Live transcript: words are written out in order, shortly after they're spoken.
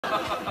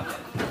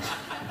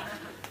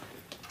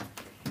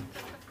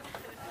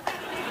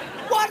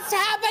What's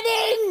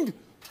happening?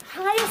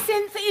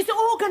 Hyacinth is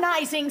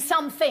organising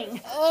something.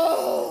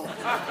 Oh.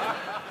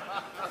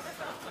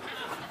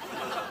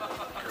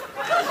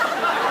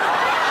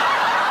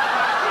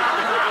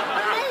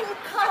 Remain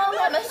calm,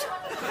 Emmet.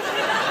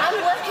 I'm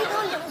working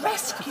on your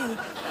rescue.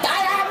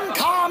 I am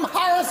calm,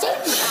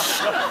 Hyacinth.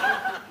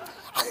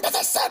 Under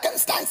the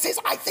circumstances,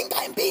 I think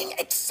I'm being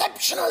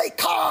exceptionally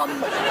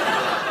calm.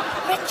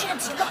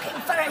 Richard's looking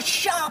for a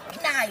sharp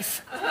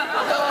knife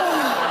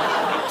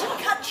to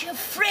cut you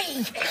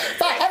free.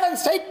 For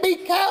heaven's sake, be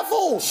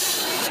careful.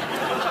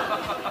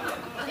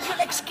 If you'll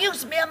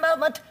excuse me a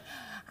moment,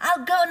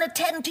 I'll go and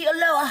attend to your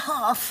lower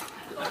half.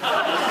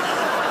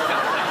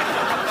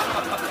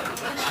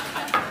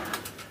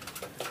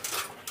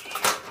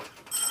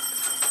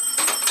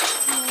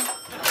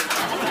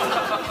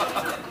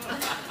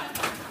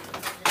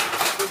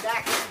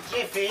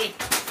 Jiffy.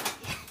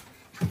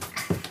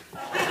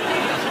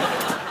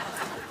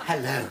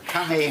 Hello,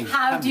 come in.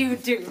 How do you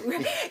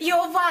do?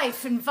 Your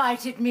wife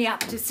invited me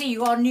up to see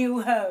your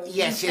new home.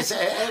 Yes, yes.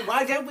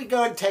 Why don't we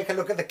go and take a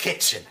look at the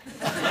kitchen?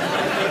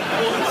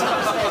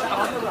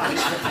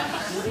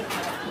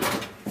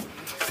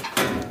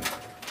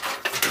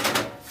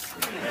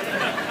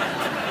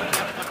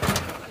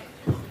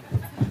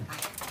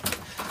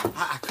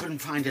 I couldn't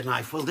find a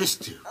knife. Will this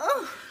do?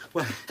 Oh.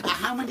 Well,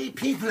 how many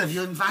people have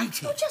you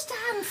invited? Oh, just a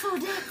handful,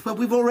 dear. Well,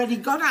 we've already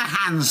got our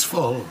hands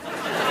full.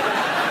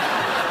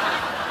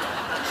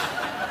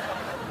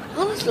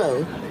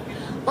 Onslow,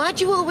 why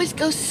do you always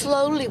go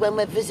slowly when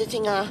we're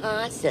visiting our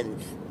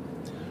Hyacinth?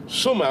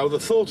 Somehow the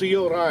thought of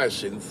your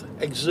Hyacinth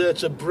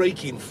exerts a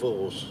braking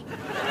force.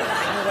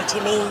 I know what he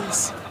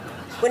means.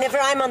 Whenever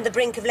I'm on the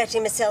brink of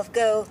letting myself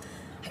go,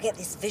 I get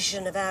this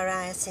vision of our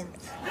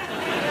Hyacinth.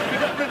 Have you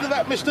got rid of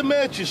that Mr.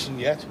 Murchison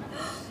yet?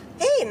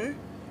 Him?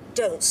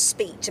 Don't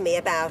speak to me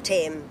about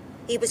him.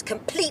 He was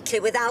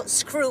completely without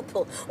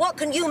scruple. What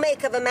can you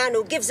make of a man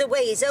who gives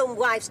away his own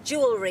wife's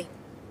jewellery?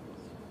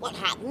 What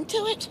happened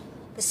to it?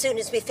 As soon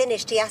as we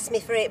finished, he asked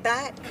me for it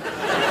back.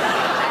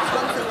 That's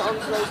one thing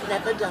Onslow's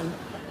never done.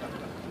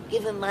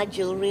 Given my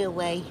jewellery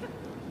away.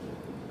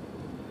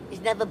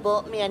 He's never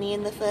bought me any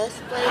in the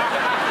first place.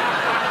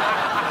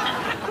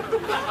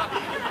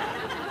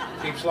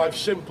 Keeps life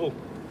simple.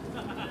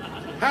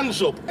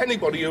 Hands up,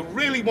 anybody who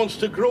really wants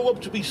to grow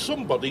up to be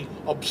somebody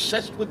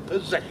obsessed with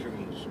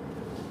possessions.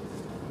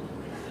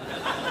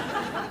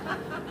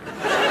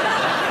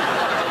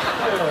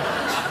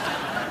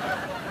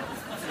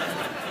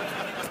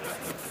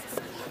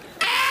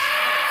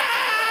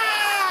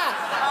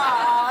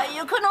 Oh,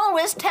 you can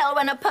always tell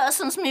when a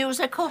person's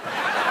musical.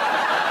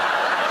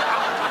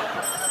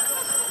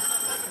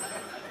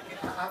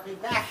 I'll be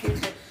back in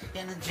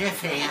a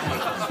jiffy.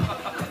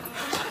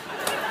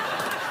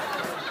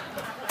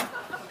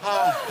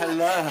 Oh,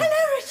 hello.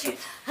 Hello, Richard.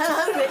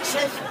 Hello,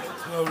 Richard.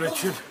 Hello,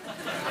 Richard.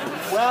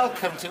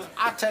 Welcome to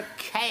utter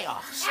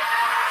chaos.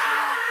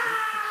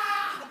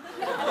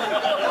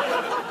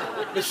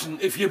 Listen,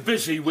 if you're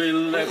busy,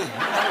 we'll... Well,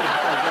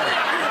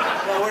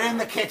 we're in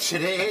the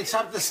kitchen. It's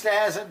up the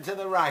stairs and to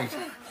the right.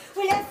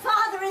 We left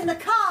Father in the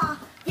car.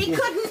 He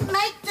couldn't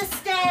make the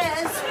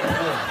stairs.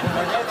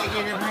 I don't think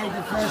you'd have made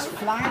the first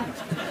flight.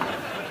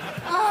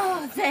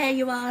 Oh, there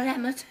you are,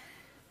 Emmet.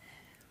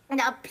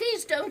 Now,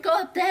 please don't go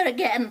up there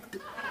again.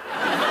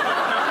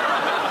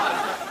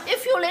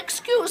 If you'll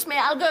excuse me,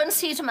 I'll go and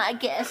see to my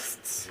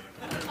guests.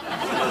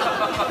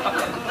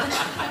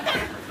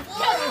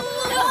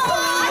 No!